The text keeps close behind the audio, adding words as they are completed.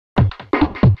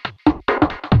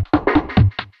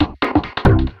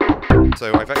So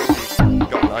I've actually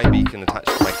got an iBeacon attached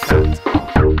to my cat.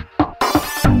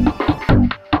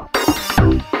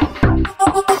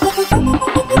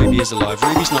 Ruby is alive.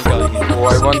 Ruby's not going in. Oh,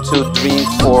 I want to drink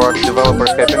for developer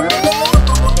happiness.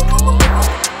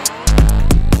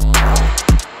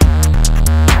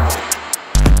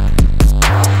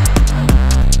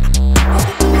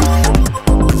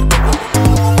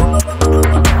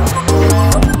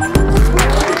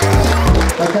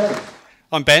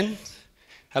 I'm Ben.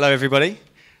 Hello, everybody.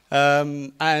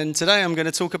 And today I'm going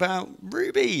to talk about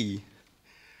Ruby.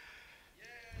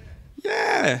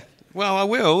 Yeah. Well, I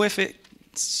will if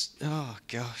it's... Oh,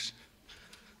 gosh.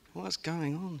 What's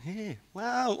going on here?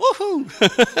 Wow. Woohoo!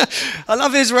 I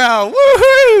love Israel.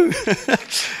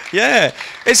 Woohoo! Yeah.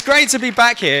 It's great to be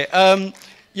back here.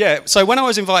 Yeah, so when I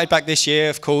was invited back this year,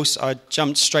 of course, I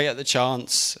jumped straight at the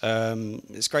chance.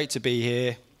 It's great to be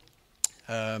here.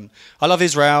 I love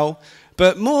Israel.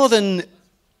 But more than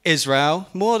Israel,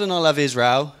 more than I love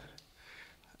Israel,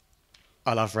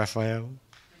 I love Raphael.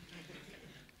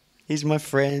 He's my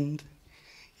friend.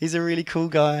 He's a really cool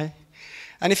guy.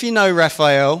 And if you know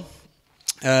Raphael,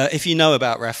 if you know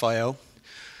about Raphael,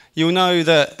 you'll know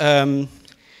that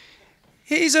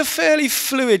he's a fairly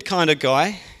fluid kind of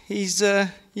guy. He's,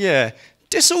 yeah,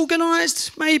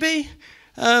 disorganized, maybe.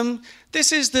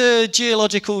 This is the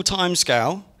geological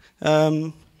timescale.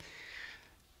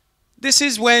 This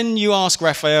is when you ask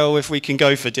Raphael if we can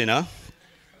go for dinner,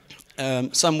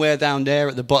 somewhere down there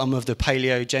at the bottom of the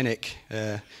Paleogenic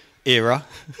era.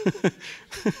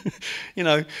 You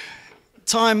know,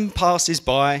 time passes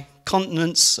by,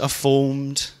 continents are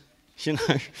formed, you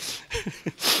know.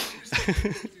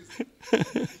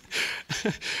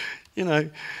 You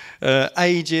know,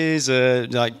 ages,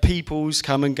 like peoples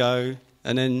come and go,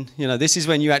 and then, you know, this is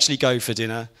when you actually go for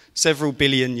dinner, several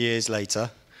billion years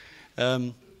later.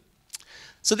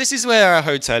 So this is where our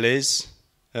hotel is,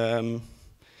 and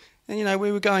you know,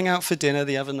 we were going out for dinner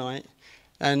the other night,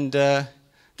 and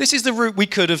this is the route we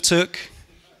could have took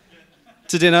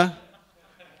to dinner.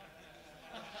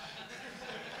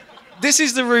 This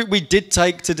is the route we did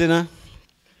take to dinner.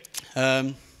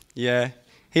 Yeah,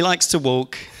 he likes to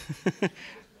walk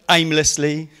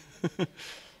aimlessly,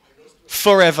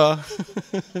 forever.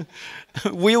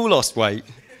 We all lost weight.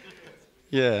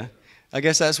 Yeah. I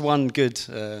guess that's one good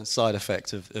side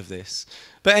effect of this.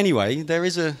 But anyway, there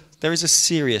is a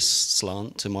serious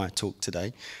slant to my talk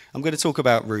today. I'm going to talk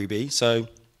about Ruby. So,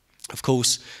 of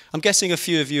course, I'm guessing a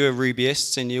few of you are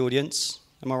Rubyists in the audience.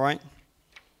 Am I right?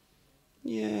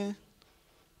 Yeah.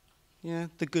 Yeah,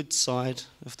 the good side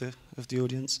of the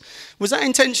audience. Was that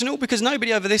intentional? Because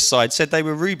nobody over this side said they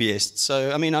were Rubyists.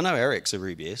 So, I mean, I know Eric's a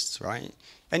Rubyist, right?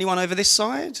 Anyone over this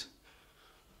side?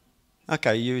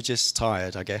 Okay, you were just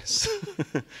tired, I guess.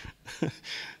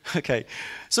 Okay,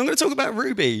 so I'm going to talk about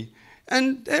Ruby.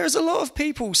 And there's a lot of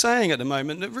people saying at the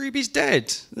moment that Ruby's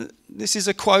dead. This is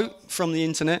a quote from the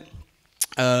internet.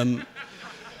 From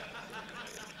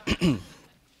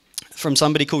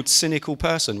somebody called Cynical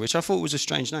Person, which I thought was a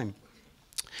strange name.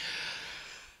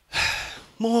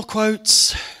 More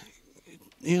quotes,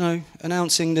 you know,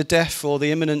 announcing the death or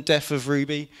the imminent death of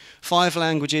Ruby. 5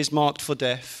 languages marked for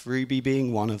death, Ruby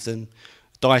being one of them.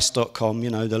 Dice.com, you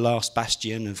know, the last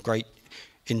bastion of great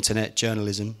internet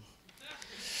journalism.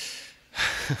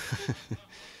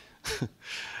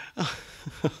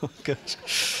 Oh,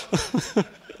 gosh.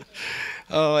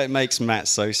 Oh, it makes Matt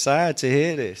so sad to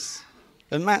hear this.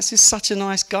 And Matt's is such a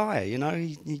nice guy, you know.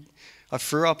 I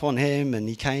threw up on him, and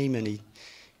he came and he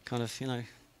kind of, you know,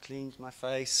 cleaned my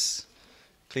face,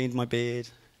 cleaned my beard,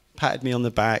 patted me on the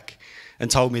back,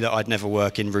 and told me that I'd never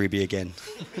work in Ruby again.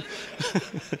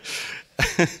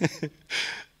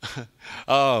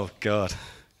 Oh, God.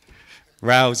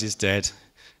 Rouse is dead.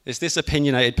 It's this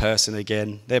opinionated person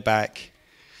again. They're back.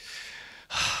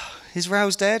 Is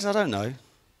Rouse dead? I don't know.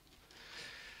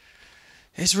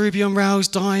 Is Ruby on Rails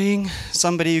dying?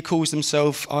 Somebody who calls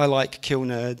themselves I like kill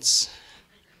nerds.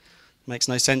 Makes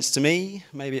no sense to me.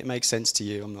 Maybe it makes sense to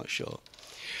you. I'm not sure.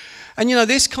 And, you know,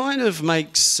 this kind of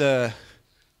makes... I'm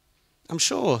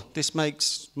sure this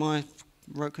makes my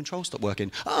remote control stop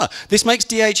working. This makes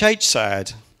DHH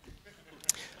sad.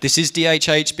 This is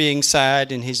DHH being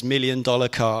sad in his $1 million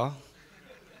car.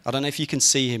 I don't know if you can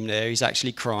see him there. He's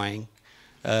actually crying.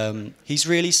 He's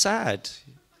really sad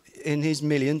in his $1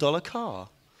 million car.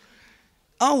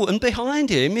 Oh, and behind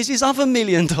him is his other $1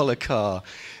 million car.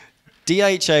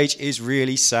 DHH is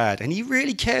really sad, and he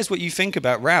really cares what you think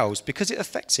about Rouse because it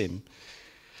affects him.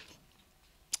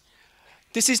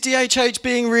 This is DHH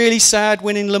being really sad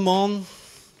winning Le Mans.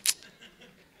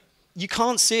 You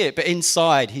can't see it, but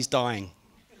inside he's dying.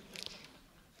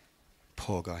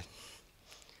 Poor guy.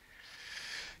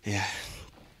 Yeah.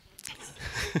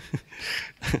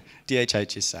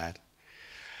 DHH is sad.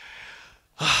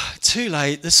 Too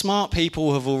late. The smart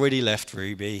people have already left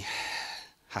Ruby.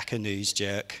 Hacker news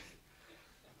jerk.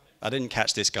 I didn't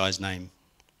catch this guy's name.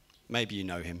 Maybe you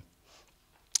know him.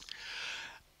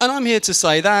 And I'm here to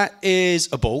say that is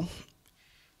a ball.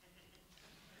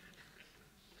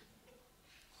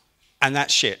 And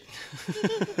that's shit.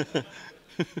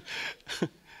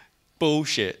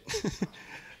 Bullshit.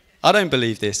 I don't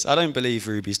believe this. I don't believe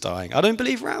Ruby's dying. I don't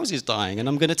believe Rouse is dying, and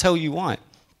I'm going to tell you why.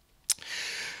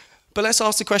 But let's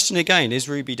ask the question again. Is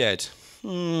Ruby dead?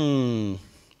 No,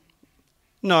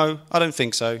 I don't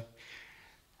think so.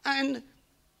 And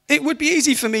it would be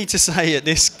easy for me to say at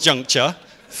this juncture,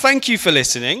 thank you for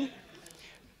listening.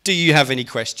 Do you have any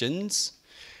questions?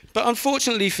 But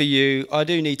unfortunately for you, I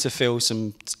do need to fill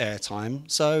some airtime.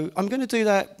 So I'm going to do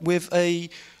that with a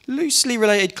loosely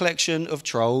related collection of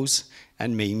trolls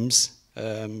and memes,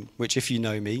 which if you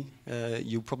know me,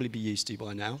 you'll probably be used to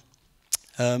by now.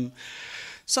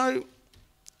 So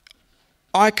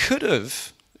I could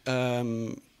have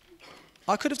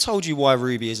told you why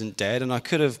Ruby isn't dead, and I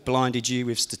could have blinded you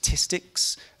with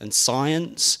statistics and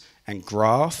science and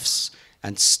graphs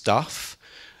and stuff,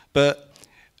 but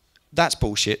that's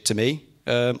bullshit to me.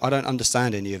 I don't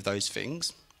understand any of those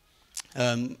things.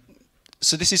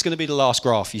 So this is going to be the last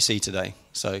graph you see today,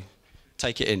 so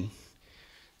take it in.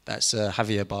 That's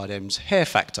Javier Bardem's hair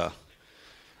factor.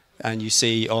 And you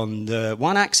see on the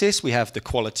one axis we have the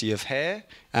quality of hair,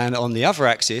 and on the other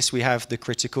axis we have the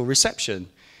critical reception.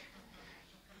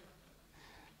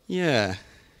 Yeah.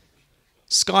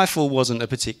 Skyfall wasn't a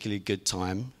particularly good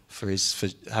time for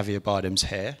Javier Bardem's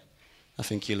hair. I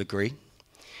think you'll agree.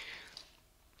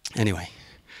 Anyway,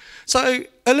 so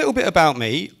a little bit about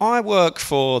me. I work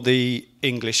for the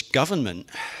English government.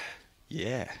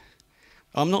 Yeah.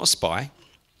 I'm not a spy.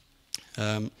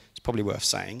 It's probably worth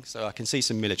saying. So I can see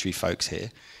some military folks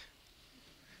here.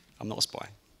 I'm not a spy.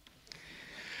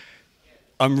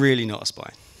 I'm really not a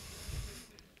spy.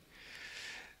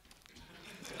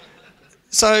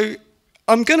 So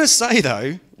I'm going to say,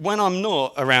 though, when I'm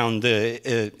not around the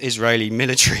Israeli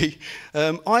military,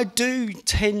 I do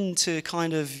tend to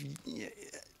kind of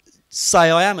say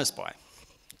I am a spy.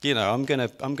 You know, I'm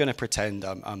gonna pretend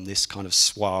I'm this kind of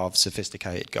suave,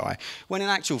 sophisticated guy, when in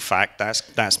actual fact,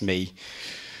 that's me.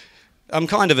 I'm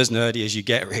kind of as nerdy as you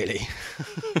get, really.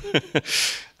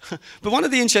 But one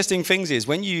of the interesting things is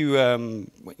when you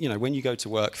when you go to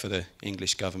work for the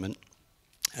English government,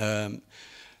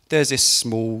 there's this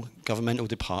small governmental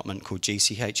department called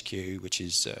GCHQ, which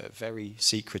is very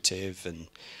secretive and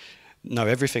know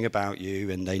everything about you,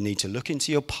 and they need to look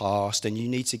into your past, and you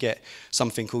need to get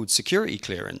something called security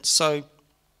clearance. So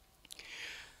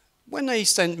when they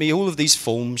sent me all of these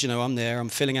forms, you know, I'm there, I'm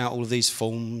filling out all of these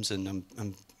forms, and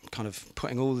I'm kind of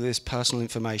putting all of this personal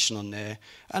information on there.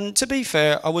 And to be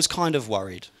fair, I was kind of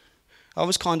worried. I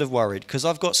was kind of worried because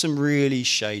I've got some really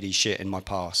shady shit in my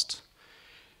past.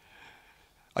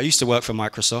 I used to work for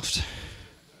Microsoft.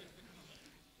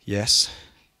 Yes,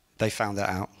 they found that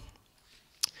out.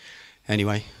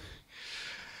 Anyway,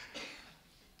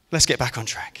 let's get back on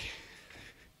track.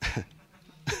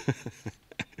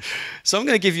 So I'm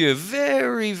going to give you a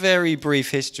very, very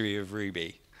brief history of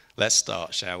Ruby. Let's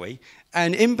start, shall we?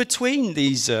 And in between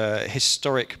these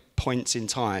historic points in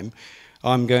time,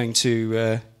 I'm going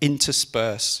to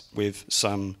intersperse with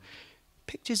some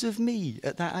pictures of me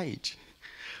at that age.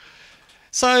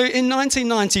 So in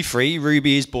 1993,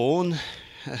 Ruby is born.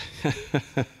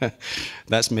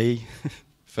 That's me,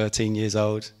 13 years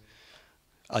old.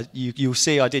 You'll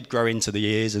see I did grow into the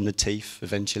ears and the teeth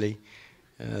eventually.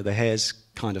 The hair's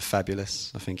kind of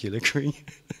fabulous, I think you'll agree.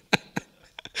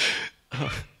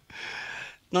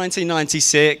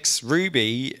 1996,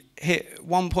 Ruby hit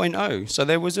 1.0. So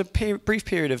there was a brief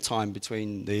period of time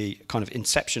between the kind of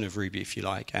inception of Ruby, if you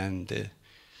like, and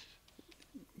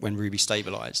when Ruby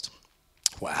stabilized.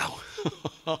 Wow.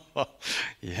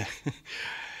 Yeah.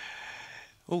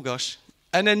 Oh, gosh.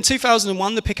 And then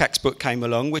 2001, the Pickaxe book came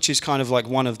along, which is kind of like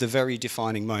one of the very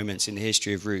defining moments in the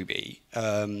history of Ruby.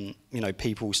 You know,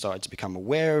 people started to become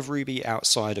aware of Ruby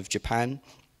outside of Japan.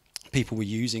 People were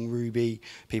using Ruby.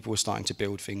 People were starting to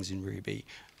build things in Ruby.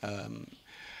 And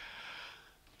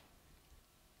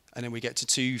then we get to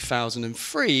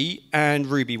 2003, and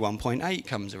Ruby 1.8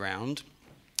 comes around.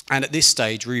 And at this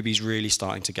stage, Ruby's really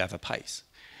starting to gather pace.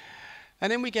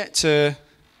 And then we get to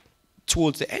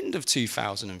towards the end of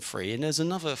 2003, and there's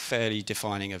another fairly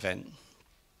defining event.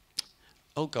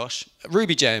 Oh gosh,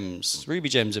 Ruby Gems. Ruby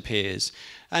Gems appears.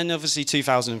 And obviously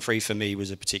 2003 for me was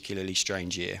a particularly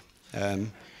strange year.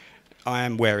 I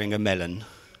am wearing a melon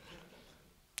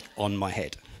on my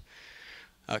head.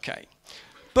 Okay.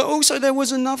 But also there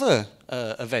was another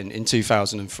event in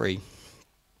 2003.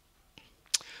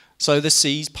 So the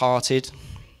seas parted,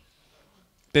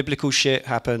 biblical shit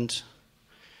happened,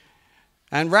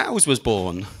 and Rails was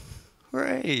born.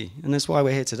 Hooray! And that's why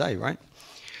we're here today, right?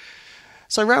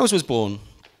 So Rails was born.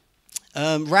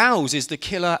 Rails is the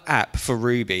killer app for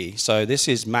Ruby. So this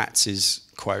is Matt's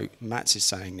quote. Matt is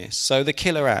saying this. So the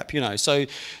killer app, so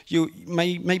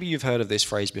maybe you've heard of this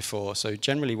phrase before. So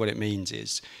generally what it means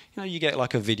is, you get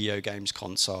like a video games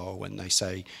console when they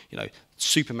say,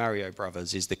 Super Mario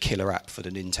Brothers is the killer app for the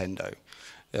Nintendo.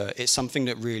 It's something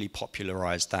that really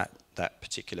popularized that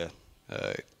particular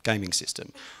gaming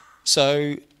system.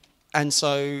 So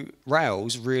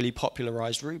Rails really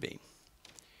popularized Ruby.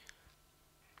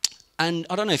 And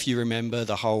I don't know if you remember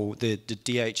the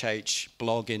DHH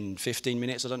blog in 15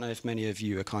 minutes. I don't know if many of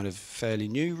you are kind of fairly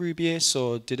new Rubyists,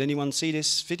 or did anyone see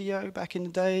this video back in the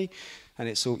day? And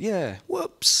it's all, yeah,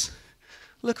 whoops.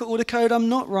 Look at all the code I'm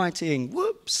not writing.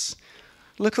 Whoops.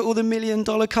 Look at all the $1 million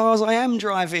cars I am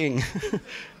driving.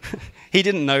 He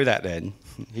didn't know that then.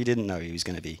 He didn't know he was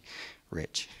going to be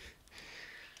rich.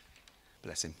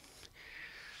 Bless him.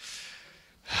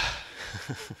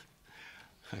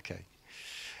 Okay.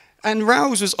 And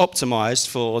Rails was optimized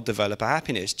for developer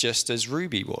happiness, just as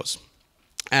Ruby was.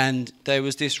 And there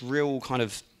was this real kind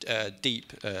of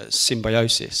deep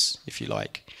symbiosis, if you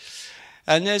like.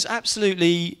 And there's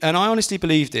absolutely, and I honestly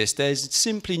believe this, there's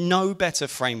simply no better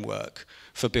framework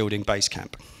for building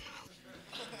Basecamp.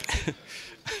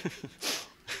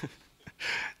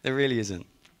 There really isn't.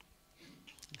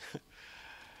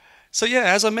 So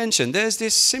yeah, as I mentioned, there's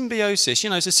this symbiosis.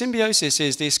 So symbiosis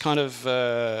is this kind of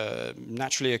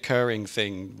naturally occurring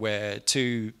thing where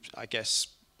two, I guess,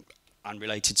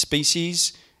 unrelated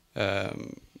species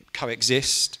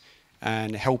coexist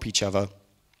and help each other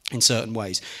in certain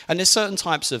ways. And there's certain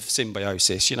types of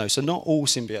symbiosis, so not all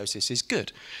symbiosis is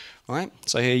good, right?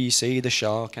 So here you see the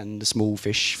shark and the small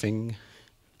fish thing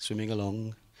swimming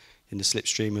along in the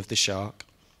slipstream of the shark.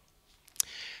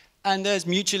 And there's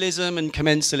mutualism and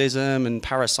commensalism and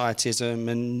parasitism,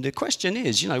 and the question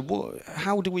is,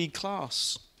 how do we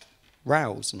class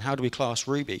Rails and how do we class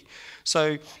Ruby?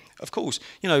 So, of course,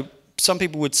 some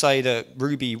people would say that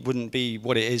Ruby wouldn't be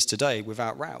what it is today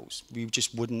without Rails. We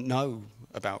just wouldn't know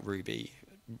about Ruby.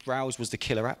 Rails was the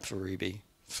killer app for Ruby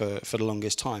for the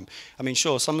longest time. I mean,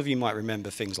 sure, some of you might remember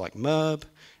things like Merb,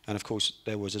 and of course,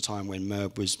 there was a time when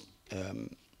Merb was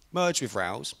merged with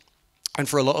Rails. And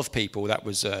for a lot of people, that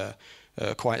was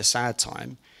quite a sad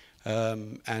time.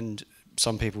 And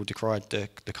some people decried the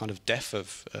kind of death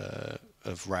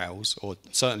of Rails, or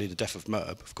certainly the death of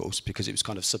Merb, of course, because it was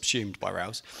kind of subsumed by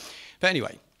Rails. But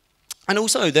anyway, and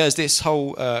also there's this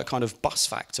whole kind of bus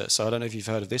factor. So I don't know if you've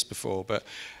heard of this before, but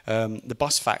the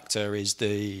bus factor is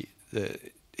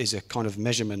is a kind of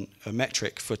measurement, a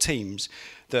metric for teams,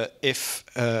 that if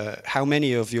how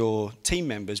many of your team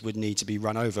members would need to be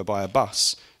run over by a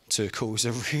bus to cause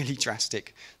a really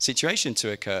drastic situation to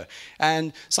occur.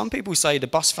 And some people say the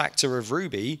bus factor of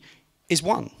Ruby is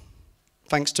 1,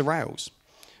 thanks to Rails.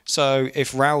 So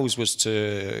if Rails was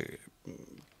to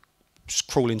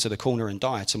crawl into the corner and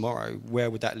die tomorrow, where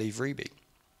would that leave Ruby?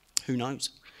 Who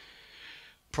knows?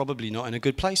 Probably not in a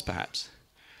good place, perhaps.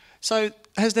 So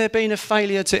has there been a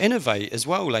failure to innovate as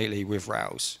well lately with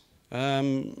Rails?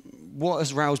 What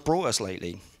has Rails brought us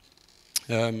lately?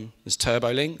 There's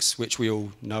turbo links, which we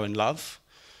all know and love,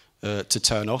 to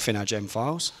turn off in our gem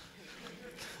files.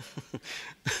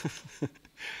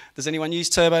 Does anyone use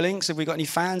turbo links? Have we got any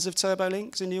fans of turbo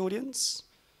links in the audience?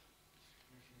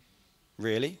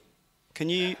 Really? Can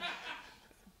you...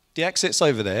 The exit's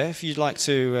over there. If you'd like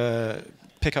to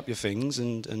pick up your things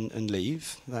and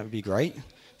leave, that would be great.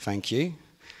 Thank you.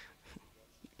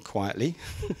 Quietly.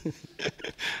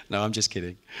 No, I'm just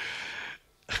kidding.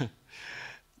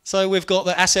 So we've got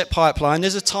the asset pipeline.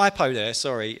 There's a typo there,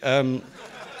 sorry. I'm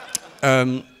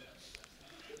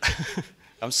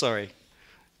sorry.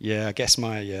 Yeah, I guess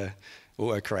my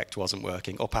autocorrect wasn't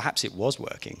working, or perhaps it was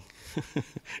working.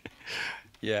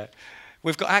 Yeah.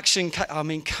 We've got action, I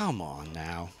mean, come on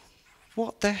now.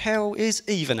 What the hell is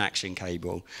even action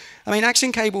cable? I mean,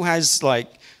 action cable has like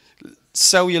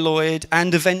celluloid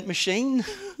and event machine.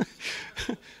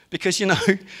 Because,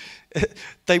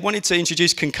 they wanted to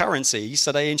introduce concurrency,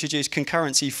 so they introduced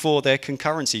concurrency for their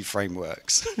concurrency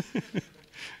frameworks,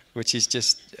 which is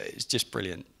just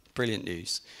brilliant, brilliant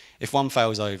news. If one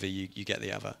fails over, you get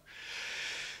the other.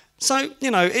 So,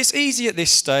 it's easy at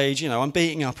this stage, I'm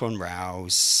beating up on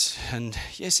Rails, and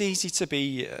it's easy to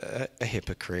be a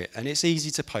hypocrite, and it's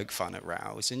easy to poke fun at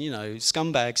Rails, and,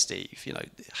 scumbag Steve,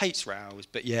 hates Rails,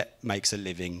 but yet makes a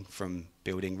living from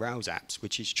building Rails apps,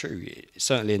 which is true,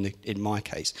 certainly in my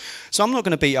case. So I'm not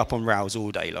going to beat up on Rails all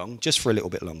day long, just for a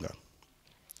little bit longer.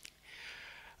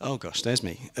 Oh gosh, there's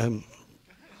me.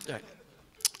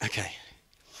 Okay.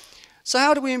 So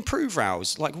how do we improve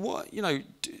Rails? Like what,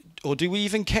 or do we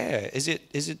even care? Is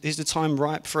the time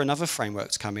ripe for another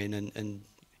framework to come in and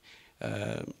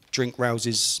drink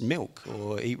Rails's milk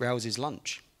or eat Rails's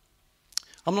lunch?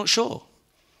 I'm not sure.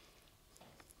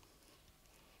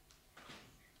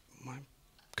 My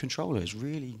controller is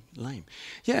really lame.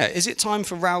 Yeah, is it time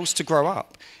for Rails to grow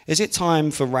up? Is it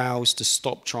time for Rails to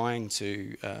stop trying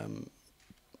to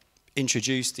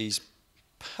introduce these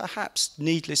perhaps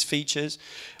needless features,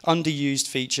 underused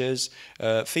features,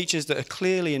 features that are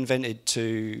clearly invented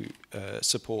to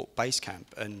support Basecamp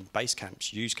and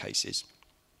Basecamp's use cases?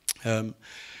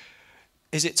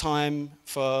 Is it time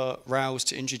for Rails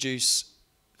to introduce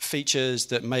features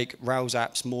that make Rails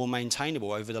apps more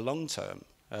maintainable over the long term?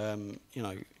 I'm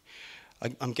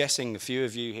guessing a few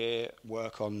of you here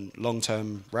work on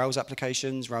long-term Rails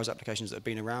applications that have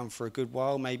been around for a good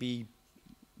while, maybe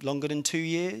longer than 2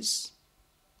 years.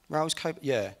 Rails code,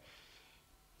 yeah.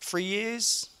 3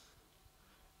 years?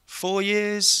 4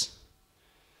 years?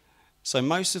 So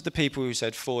most of the people who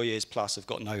said 4 years plus have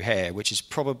got no hair, which is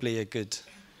probably a good,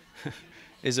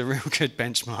 is a real good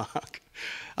benchmark.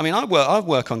 I mean, I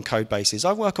work on code bases.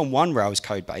 I work on one Rails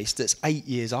code base that's 8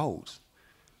 years old.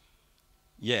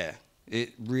 Yeah,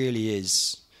 it really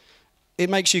is. It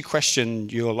makes you question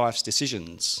your life's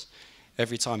decisions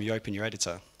every time you open your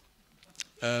editor.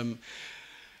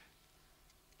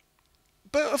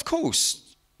 But of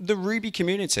course, the Ruby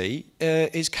community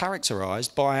is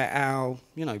characterized by our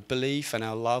belief and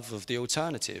our love of the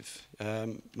alternative.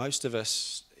 Most of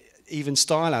us even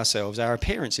style ourselves, our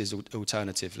appearances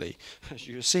alternatively, as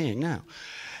you're seeing now.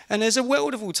 And there's a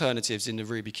world of alternatives in the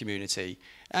Ruby community.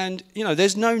 And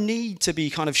there's no need to be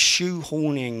kind of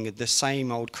shoehorning the same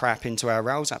old crap into our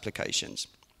Rails applications.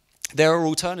 There are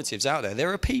alternatives out there.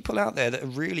 There are people out there that are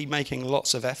really making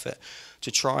lots of effort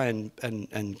to try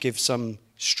and give some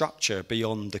structure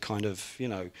beyond the kind of,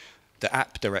 the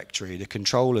app directory, the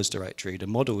controllers directory, the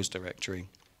models directory,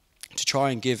 to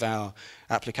try and give our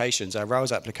applications, our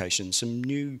Rails applications, some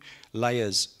new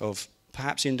layers of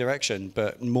perhaps indirection,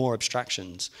 but more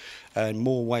abstractions and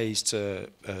more ways to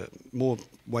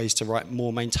write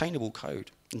more maintainable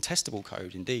code and testable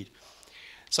code, indeed.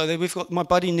 So we've got my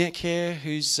buddy Nick here,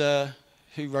 who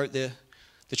wrote the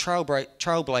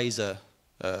Trailblazer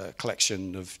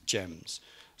collection of gems.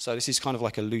 So this is kind of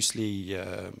like a loosely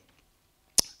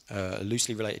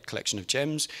related collection of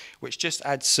gems, which just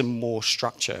adds some more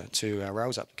structure to our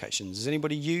Rails applications. Does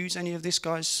anybody use any of this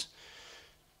guy's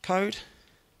code?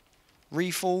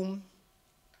 Reform?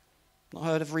 Not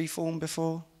heard of Reform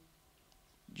before?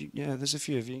 Yeah, there's a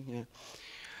few of you, yeah.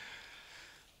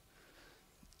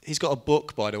 He's got a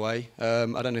book, by the way. I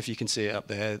don't know if you can see it up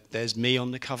there. There's me on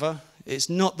the cover. It's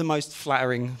not the most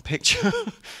flattering picture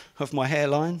of my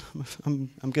hairline,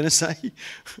 I'm going to say.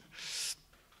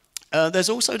 There's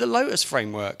also the Lotus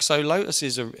framework. So Lotus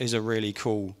is a really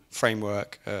cool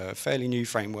framework, fairly new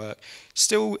framework.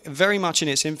 Still very much in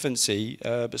its infancy,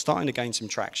 but starting to gain some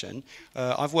traction.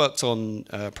 I've worked on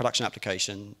a production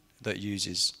application that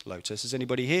uses Lotus. Has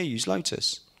anybody here used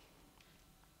Lotus?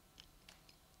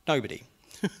 Nobody.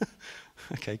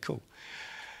 Okay, cool.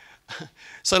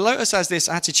 So Lotus has this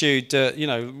attitude that,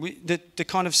 the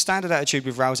kind of standard attitude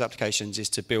with Rails applications is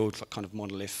to build kind of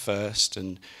monolith first,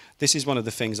 and this is one of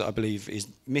the things that I believe is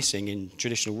missing in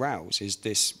traditional Rails, is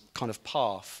this kind of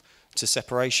path to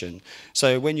separation.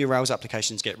 So when your Rails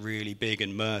applications get really big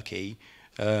and murky,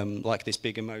 like this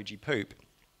big emoji poop,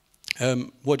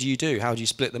 what do? How do you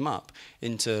split them up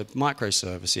into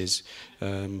microservices,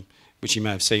 which you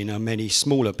may have seen are many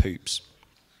smaller poops,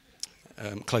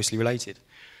 closely related.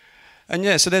 And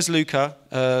yeah, so there's Luca.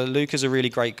 Luca's a really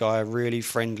great guy, really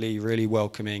friendly, really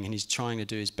welcoming, and he's trying to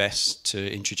do his best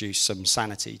to introduce some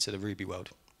sanity to the Ruby world.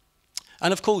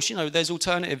 And of course, there's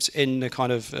alternatives in the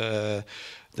kind of the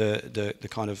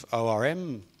kind of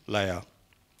ORM layer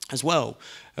as well.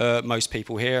 Most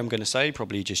people here, I'm going to say,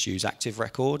 probably just use Active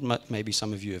Record. Maybe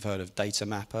some of you have heard of Data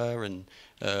Mapper and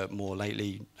more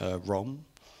lately ROM,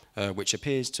 which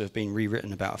appears to have been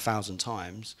rewritten about 1,000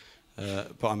 times.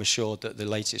 But I'm assured that the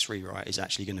latest rewrite is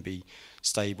actually going to be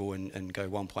stable and go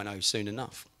 1.0 soon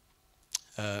enough.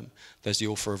 There's the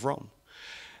author of ROM.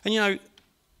 And you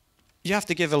have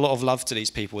to give a lot of love to these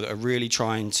people that are really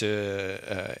trying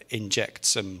to inject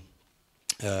some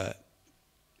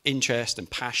interest and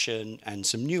passion and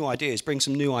some new ideas, bring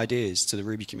some new ideas to the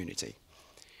Ruby community.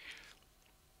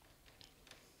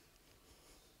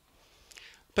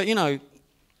 But you know,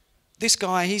 this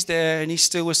guy, he's there and he's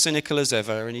still as cynical as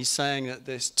ever, and he's saying that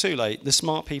it's too late. The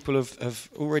smart people have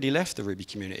already left the Ruby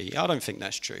community. I don't think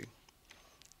that's true.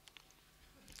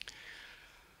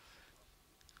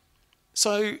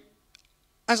 So,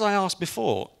 as I asked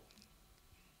before,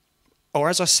 or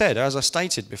as I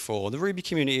stated before, the Ruby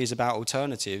community is about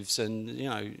alternatives, and you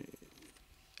know,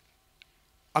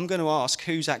 I'm going to ask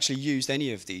who's actually used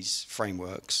any of these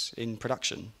frameworks in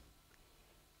production.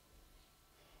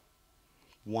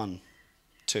 1,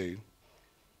 2.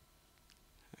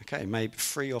 Okay, maybe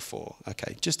 3 or 4.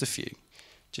 Okay, just a few.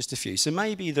 Just a few. So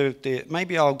maybe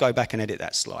maybe I'll go back and edit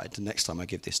that slide the next time I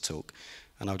give this talk,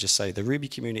 and I'll just say the Ruby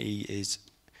community is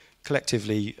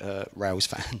collectively Rails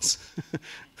fans.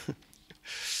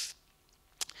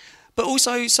 But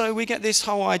also, so we get this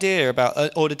whole idea about,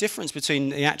 or the difference between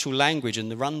the actual language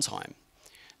and the runtime.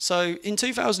 So in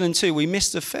 2002, we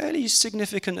missed a fairly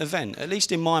significant event, at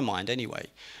least in my mind anyway.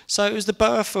 So it was the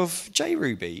birth of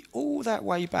JRuby, all that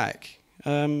way back.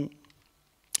 I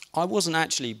wasn't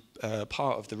actually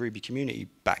part of the Ruby community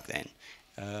back then,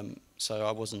 so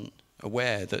I wasn't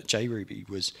aware that JRuby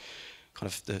was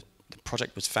kind of the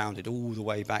project was founded all the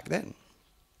way back then.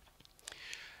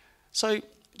 So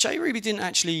JRuby didn't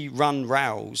actually run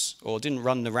Rails, or didn't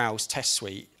run the Rails test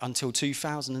suite until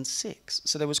 2006.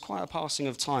 So there was quite a passing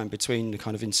of time between the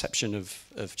kind of inception of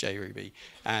JRuby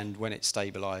and when it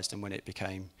stabilized and when it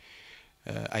became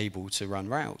able to run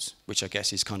Rails, which I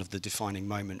guess is kind of the defining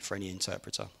moment for any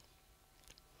interpreter.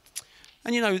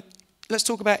 And you know, let's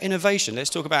talk about innovation. Let's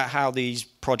talk about how these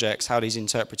projects, how these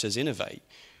interpreters innovate.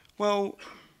 Well,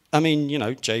 I mean, you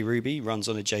know, JRuby runs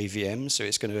on a JVM, so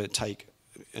it's going to take,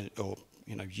 or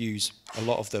you know, use a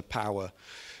lot of the power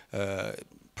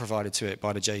provided to it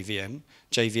by the JVM.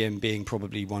 JVM being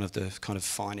probably one of the kind of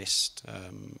finest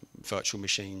virtual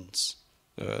machines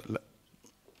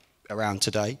around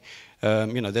today.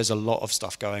 You know, there's a lot of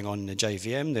stuff going on in the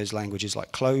JVM. There's languages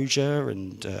like Clojure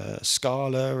and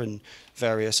Scala and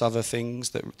various other things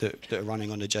that are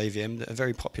running on the JVM that are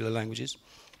very popular languages.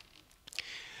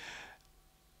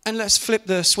 And let's flip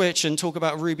the switch and talk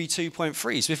about Ruby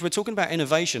 2.3. So if we're talking about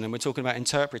innovation and we're talking about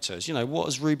interpreters, you know, what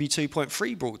has Ruby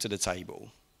 2.3 brought to the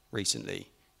table recently?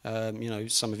 You know,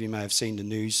 some of you may have seen the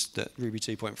news that Ruby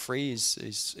 2.3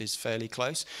 is fairly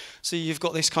close. So you've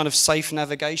got this kind of safe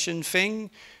navigation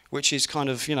thing, which is kind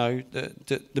of, you know,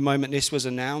 the moment this was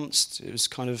announced, it was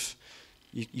kind of,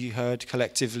 you heard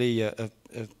collectively a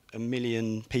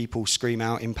million people scream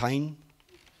out in pain.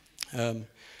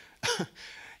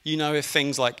 You know, if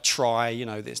things like try, you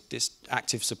know, this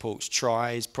active supports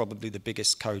try is probably the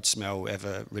biggest code smell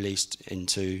ever released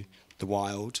into the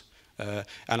wild. And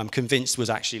I'm convinced was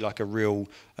actually like a real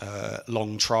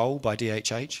long troll by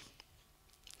DHH.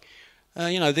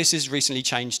 You know, this is recently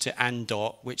changed to and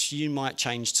dot, which you might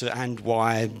change to and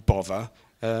why bother.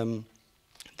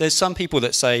 There's some people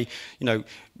that say, you know,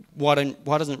 why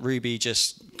doesn't Ruby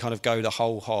just kind of go the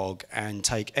whole hog and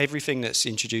take everything that's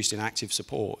introduced in active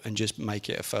support and just make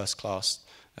it a first-class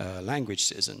language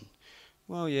citizen?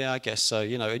 Well, yeah, I guess so,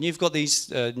 you know. And you've got these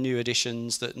new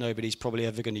additions that nobody's probably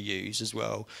ever going to use as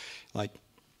well. Like,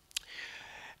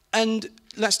 and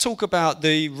let's talk about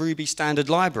the Ruby standard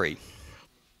library.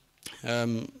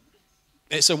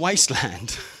 It's a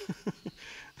wasteland.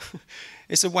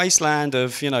 It's a wasteland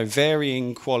of, you know,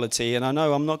 varying quality, and I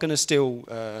know I'm not going to steal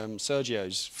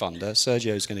Sergio's thunder.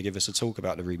 Sergio's going to give us a talk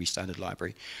about the Ruby standard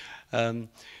library.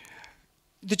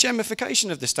 The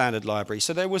gemification of the standard library.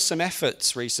 So there was some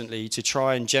efforts recently to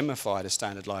try and gemify the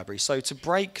standard library. So to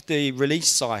break the release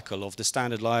cycle of the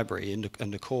standard library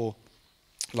and the core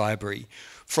library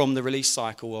from the release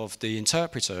cycle of the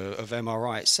interpreter of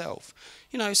MRI itself.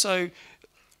 You know, so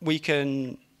we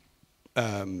can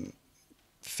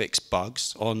fix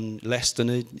bugs on less than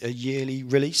a yearly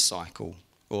release cycle,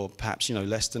 or perhaps, you know,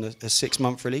 less than a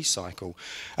 6-month release cycle.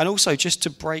 And also just to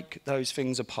break those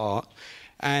things apart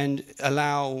and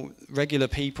allow regular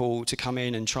people to come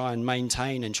in and try and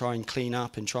maintain and try and clean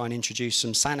up and try and introduce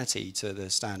some sanity to the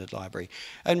standard library.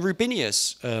 And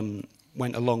Rubinius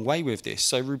went a long way with this.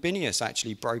 So Rubinius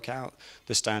actually broke out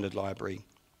the standard library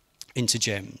into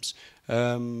gems.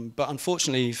 But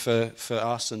unfortunately for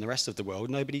us and the rest of the world,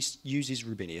 nobody uses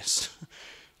Rubinius,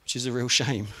 which is a real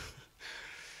shame.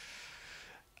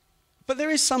 But there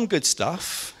is some good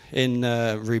stuff in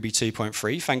Ruby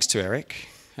 2.3, thanks to Eric.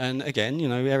 And again, you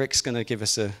know, Eric's going to give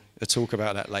us a talk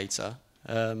about that later.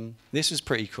 This was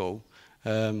pretty cool.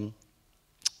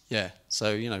 Yeah,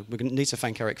 so, you know, we're going to need to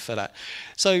thank Eric for that.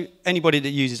 So anybody that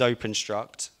uses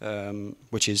OpenStruct,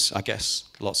 which is, I guess,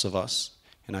 lots of us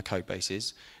in our code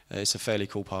bases, it's a fairly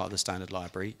cool part of the standard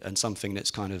library and something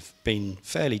that's kind of been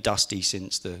fairly dusty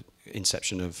since the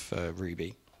inception of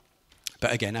Ruby.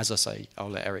 But again, as I say, I'll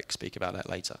let Eric speak about that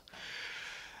later.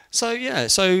 So yeah,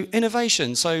 so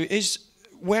innovation. So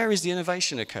where is the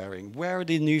innovation occurring? Where are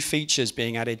the new features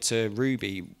being added to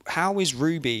Ruby? How is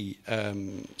Ruby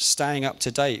staying up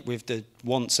to date with the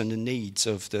wants and the needs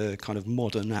of the kind of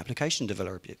modern application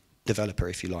developer,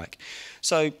 if you like?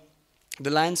 So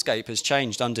the landscape has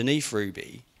changed underneath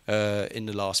Ruby in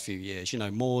the last few years. You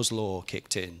know, Moore's law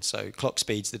kicked in, so clock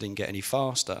speeds didn't get any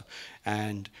faster,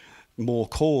 and more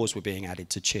cores were being added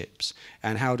to chips.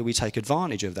 And how do we take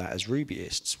advantage of that as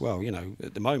Rubyists? Well, you know,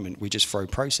 at the moment we just throw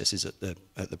processes at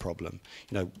the problem.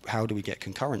 You know, how do we get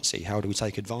concurrency? How do we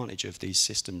take advantage of these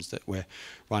systems that we're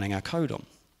running our code on?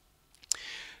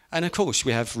 And of course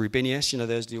we have Rubinius. You know,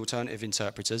 there's the alternative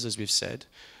interpreters, as we've said.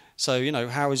 So, you know,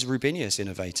 how is Rubinius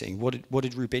innovating? What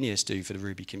did Rubinius do for the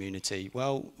Ruby community?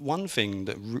 Well, one thing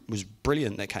that was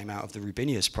brilliant that came out of the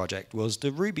Rubinius project was the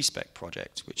RubySpec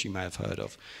project, which you may have heard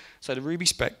of. So the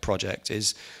RubySpec project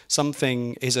is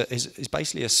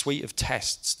basically a suite of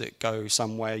tests that go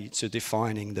some way to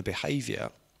defining the behavior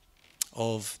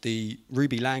of the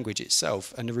Ruby language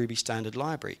itself and the Ruby standard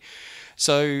library.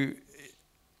 So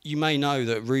you may know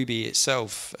that Ruby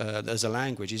itself as a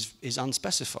language is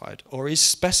unspecified, or is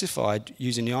specified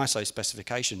using the ISO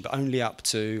specification, but only up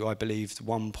to, I believe,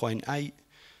 1.8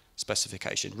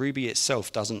 specification. Ruby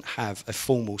itself doesn't have a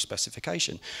formal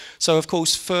specification. So of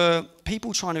course, for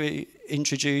people trying to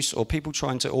introduce or people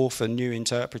trying to author new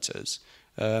interpreters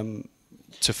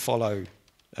to follow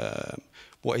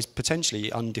what is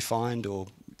potentially undefined or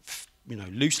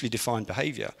loosely defined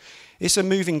behavior, it's a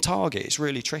moving target. It's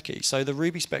really tricky. So the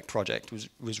RubySpec project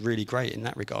was really great in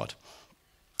that regard.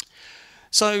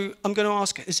 So I'm going to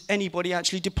ask, has anybody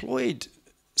actually deployed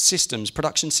systems,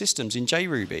 production systems in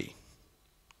JRuby?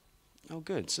 Oh,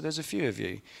 good. So there's a few of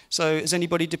you. So has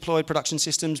anybody deployed production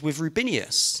systems with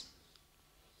Rubinius?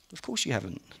 Of course you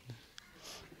haven't.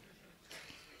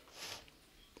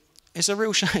 It's a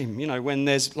real shame, you know, when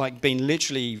there's like been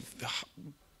literally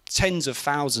tens of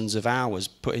thousands of hours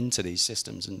put into these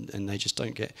systems and they just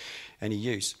don't get any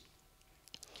use.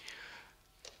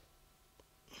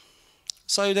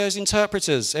 So there's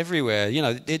interpreters everywhere. You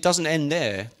know, it doesn't end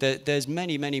there. There's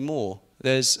many, many more.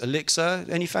 There's Elixir.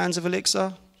 Any fans of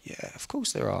Elixir? Yeah, of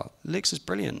course there are. Elixir's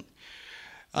brilliant.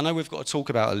 I know we've got to talk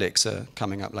about Elixir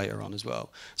coming up later on as well.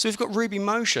 So we've got Ruby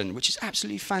Motion, which is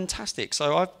absolutely fantastic.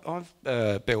 So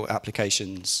I've built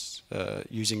applications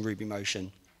using Ruby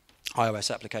Motion,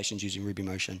 iOS applications using Ruby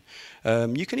Motion.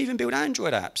 You can even build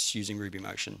Android apps using Ruby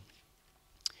Motion.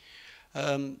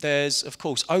 There's, of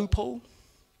course, Opal.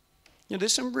 You know,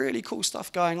 there's some really cool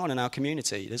stuff going on in our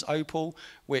community. There's Opal,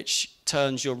 which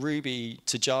turns your Ruby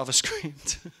to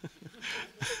JavaScript.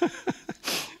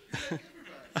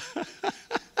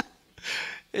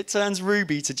 It turns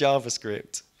Ruby to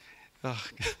JavaScript. Oh.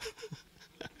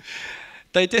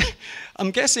 They do.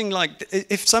 I'm guessing, like,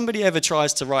 if somebody ever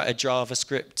tries to write a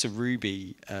JavaScript to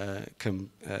Ruby,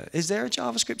 is there a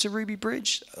JavaScript to Ruby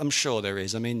bridge? I'm sure there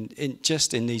is. I mean,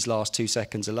 just in these last 2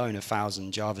 seconds alone,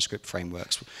 1,000 JavaScript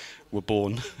frameworks were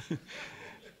born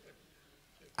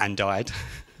and died.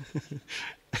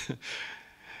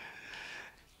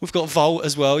 We've got Vault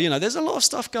as well. You know, there's a lot of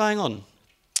stuff going on.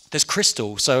 There's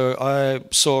Crystal. So I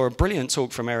saw a brilliant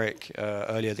talk from Eric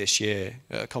earlier this year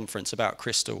at a conference about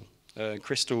Crystal.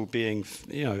 Crystal being,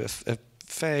 you know, a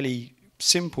fairly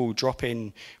simple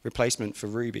drop-in replacement for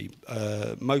Ruby.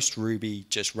 Most Ruby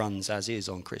just runs as is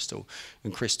on Crystal,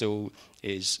 and Crystal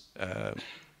is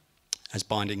has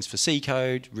bindings for C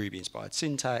code, Ruby-inspired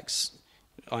syntax.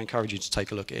 I encourage you to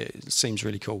take a look at it. It seems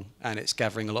really cool, and it's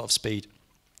gathering a lot of speed.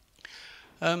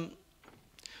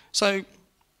 So,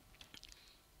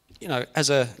 you know,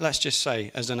 let's just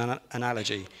say, as an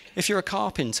analogy, if you're a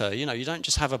carpenter, you know, you don't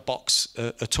just have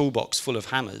a toolbox full of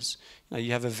hammers. You know,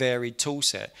 you have a varied tool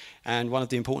set, and one of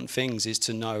the important things is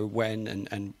to know when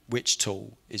and which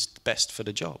tool is best for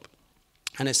the job.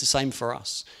 And it's the same for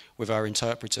us with our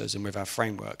interpreters and with our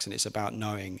frameworks, and it's about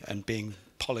knowing and being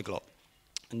polyglot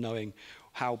and knowing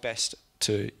how best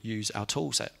to use our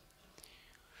tool set.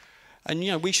 And,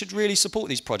 you know, we should really support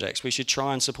these projects. We should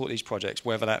try and support these projects,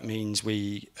 whether that means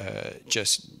we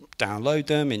just download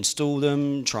them, install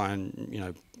them, try and, you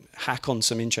know, hack on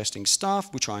some interesting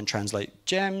stuff. We try and translate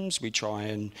gems. We try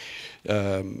and,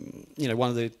 you know, one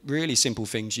of the really simple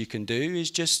things you can do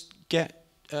is just get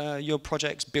your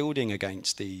projects building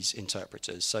against these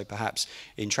interpreters. So perhaps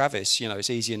in Travis, it's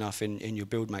easy enough in your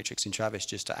build matrix in Travis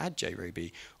just to add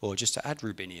JRuby, or just to add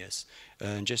Rubinius,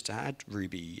 and just to add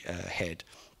Ruby head,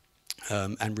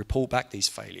 and report back these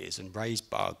failures and raise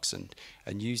bugs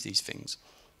and use these things.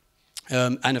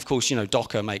 And of course,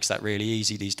 Docker makes that really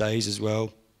easy these days as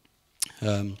well.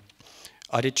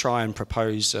 I did try and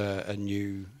propose a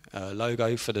new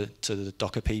logo to the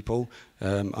Docker people.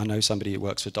 I know somebody who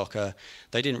works for Docker.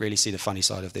 They didn't really see the funny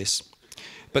side of this.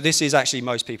 But this is actually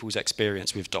most people's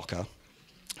experience with Docker.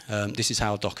 This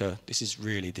is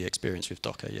really the experience with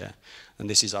Docker, yeah. And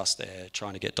this is us there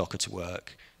trying to get Docker to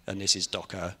work. And this is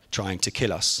Docker trying to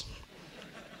kill us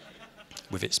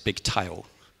with its big tail.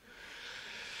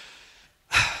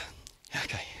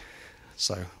 Okay,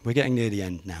 so we're getting near the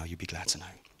end now, you'll be glad to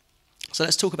know. So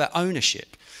let's talk about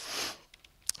ownership.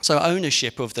 So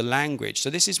ownership of the language. So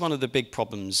this is one of the big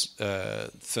problems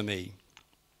for me.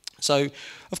 So,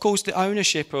 of course, the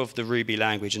ownership of the Ruby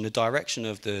language and the direction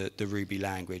of the Ruby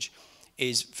language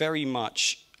is very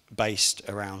much based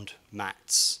around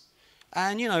Mats.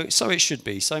 And, so it should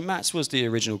be. So Mats was the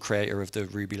original creator of the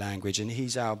Ruby language, and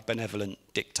he's our benevolent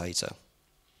dictator.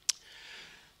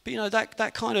 But,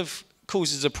 that kind of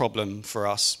causes a problem for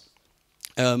us.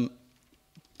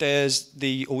 There's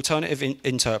the alternative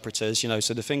interpreters,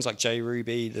 so the things like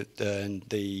JRuby, and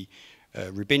the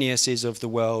Rubiniuses of the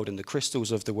world and the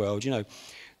Crystals of the world,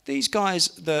 these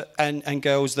guys and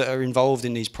girls that are involved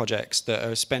in these projects that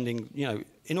are spending,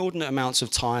 inordinate amounts of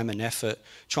time and effort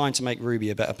trying to make Ruby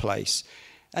a better place,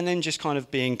 and then just kind of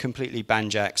being completely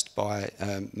banjaxed by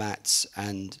Mats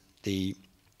and the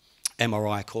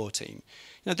MRI core team.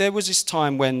 There was this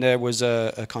time when there was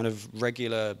a kind of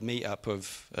regular meetup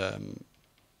of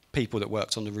people that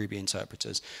worked on the Ruby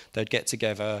interpreters. They'd get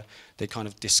together, they'd kind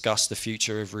of discuss the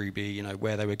future of Ruby,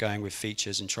 where they were going with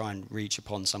features and try and reach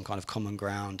upon some kind of common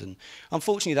ground. And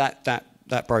unfortunately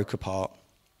that broke apart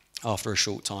after a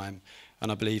short time,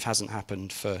 and I believe hasn't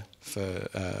happened for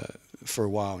a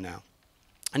while now.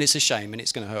 And it's a shame, and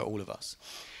it's going to hurt all of us.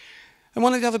 And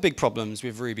one of the other big problems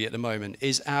with Ruby at the moment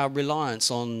is our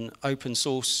reliance on open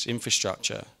source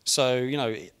infrastructure. So,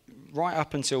 right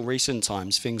up until recent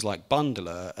times, things like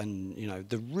Bundler and,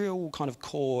 the real kind of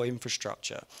core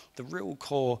infrastructure, the real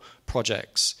core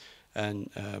projects and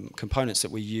components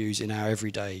that we use in our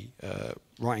everyday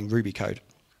writing Ruby code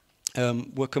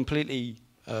were completely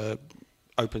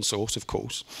open source, of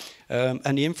course.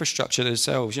 And the infrastructure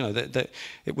themselves, that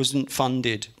it wasn't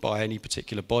funded by any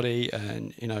particular body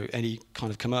and, any kind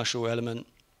of commercial element.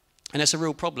 And it's a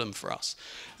real problem for us.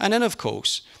 And then, of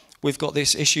course, we've got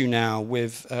this issue now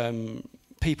with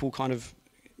people kind of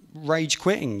rage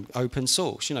quitting open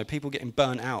source, people getting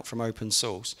burnt out from open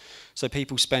source. So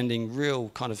people spending real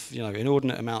kind of,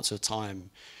 inordinate amounts of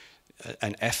time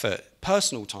and effort,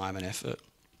 personal time and effort,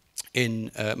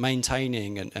 in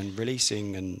maintaining and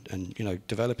releasing and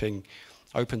developing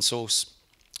open source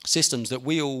systems that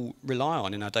we all rely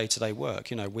on in our day-to-day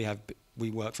work. We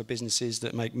work for businesses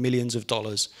that make millions of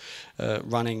dollars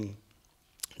running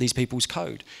these people's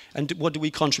code. And what do we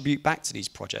contribute back to these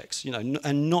projects?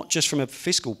 And not just from a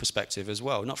fiscal perspective as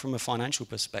well, not from a financial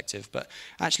perspective, but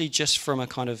actually just from a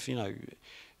kind of,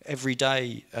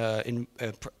 everyday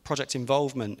project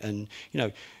involvement. And,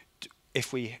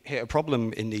 if we hit a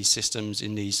problem in these systems,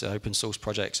 in these open source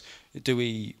projects, do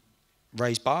we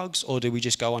raise bugs, or do we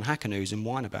just go on Hacker News and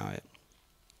whine about it?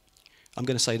 I'm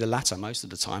going to say the latter most of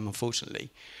the time,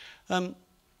 unfortunately.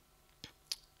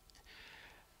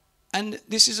 And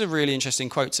this is a really interesting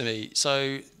quote to me.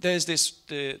 So there's this,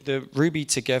 the Ruby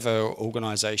Together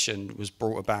organization was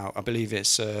brought about, I believe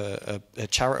it's a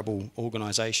charitable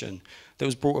organization that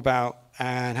was brought about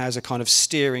and has a kind of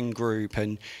steering group,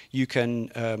 and you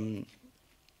can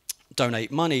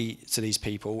donate money to these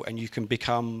people, and you can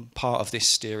become part of this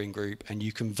steering group, and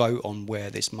you can vote on where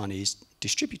this money is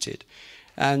distributed.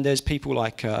 And there's people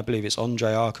like, I believe it's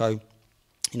Andre Arco,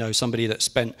 somebody that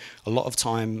spent a lot of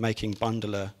time making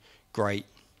Bundler great,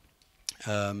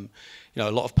 a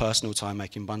lot of personal time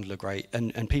making Bundler great,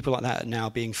 and people like that are now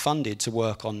being funded to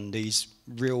work on these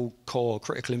real core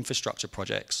critical infrastructure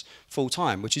projects full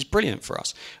time, which is brilliant for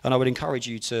us. And I would encourage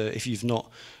you to, if you've not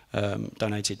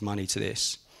donated money to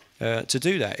this, to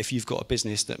do that. If you've got a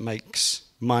business that makes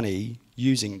money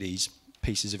using these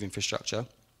pieces of infrastructure,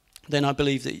 then I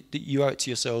believe that you owe it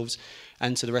to yourselves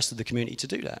and to the rest of the community to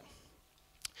do that.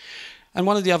 And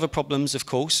one of the other problems, of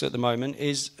course, at the moment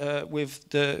is with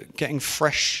getting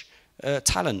fresh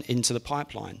talent into the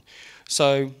pipeline.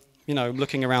 So, you know,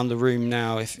 looking around the room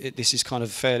now, this is kind of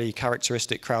a fairly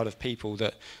characteristic crowd of people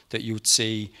that you would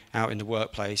see out in the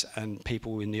workplace and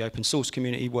people in the open source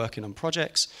community working on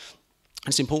projects.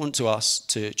 It's important to us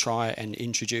to try and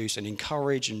introduce and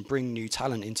encourage and bring new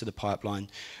talent into the pipeline.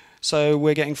 So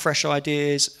we're getting fresh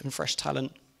ideas and fresh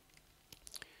talent.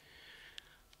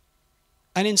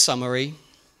 And in summary,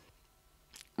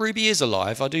 Ruby is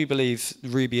alive. I do believe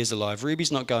Ruby is alive.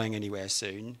 Ruby's not going anywhere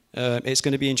soon. It's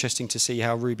going to be interesting to see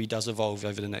how Ruby does evolve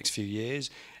over the next few years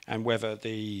and whether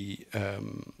the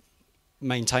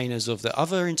maintainers of the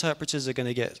other interpreters are going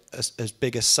to get as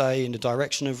big a say in the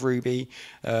direction of Ruby,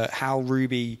 how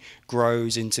Ruby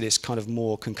grows into this kind of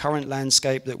more concurrent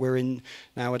landscape that we're in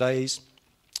nowadays,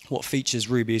 what features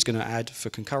Ruby is going to add for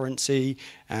concurrency,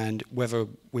 and whether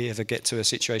we ever get to a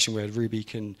situation where Ruby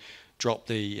can drop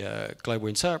the global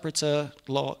interpreter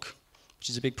lock, which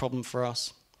is a big problem for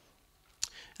us.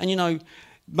 And you know,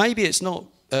 maybe it's not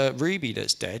Ruby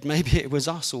that's dead, maybe it was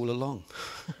us all along.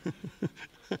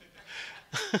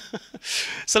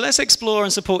 So let's explore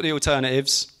and support the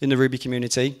alternatives in the Ruby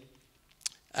community.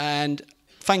 And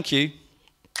thank you.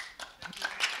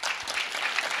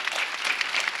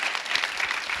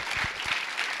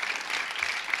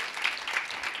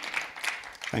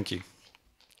 Thank you.